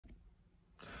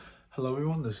Hello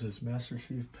everyone, this is Master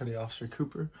Chief Petty Officer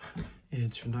Cooper, and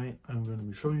tonight I'm going to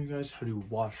be showing you guys how to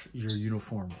wash your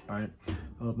uniform, alright?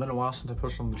 It's been a while since I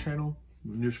posted on the channel,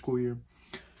 new school year,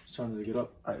 starting to get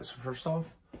up. Alright, so first off,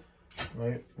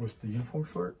 right, with the uniform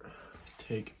short,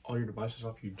 take all your devices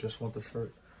off. You just want the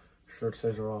shirt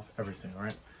stays are off, everything,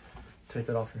 alright? Take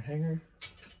that off your hanger,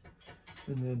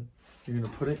 and then you're going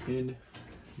to put it in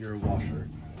your washer,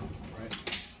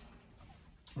 right?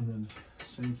 And then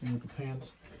same thing with the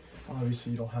pants.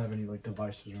 Obviously you don't have any like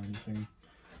devices or anything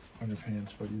on your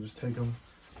pants, but you just take them,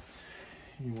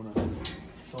 you want to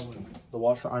fill in the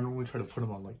washer. I normally try to put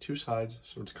them on like two sides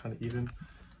so it's kind of even.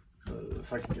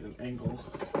 If I can get an angle,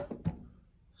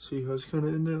 see how it's kind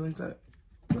of in there like that,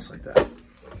 just like that.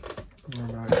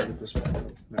 And now I can get this back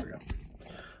up. There we go.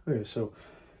 Okay, so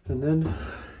and then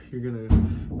you're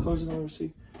gonna close it.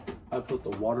 Obviously I put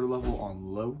the water level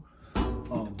on low,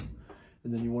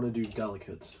 and then you want to do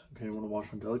delicates. Okay, you want to wash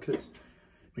on delicates,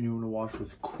 and you want to wash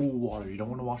with cool water. You don't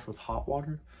want to wash with hot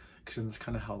water, because then it's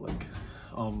kind of how like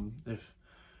if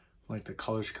like the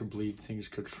colors could bleed, things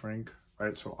could shrink,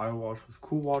 right? So I wash with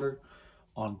cool water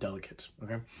on delicates.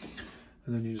 Okay,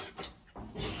 and then you just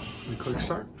click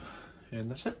start, and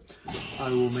that's it. I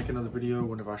will make another video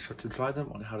whenever I start to dry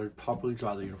them on how to properly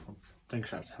dry the uniform. Thanks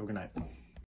guys, have a good night.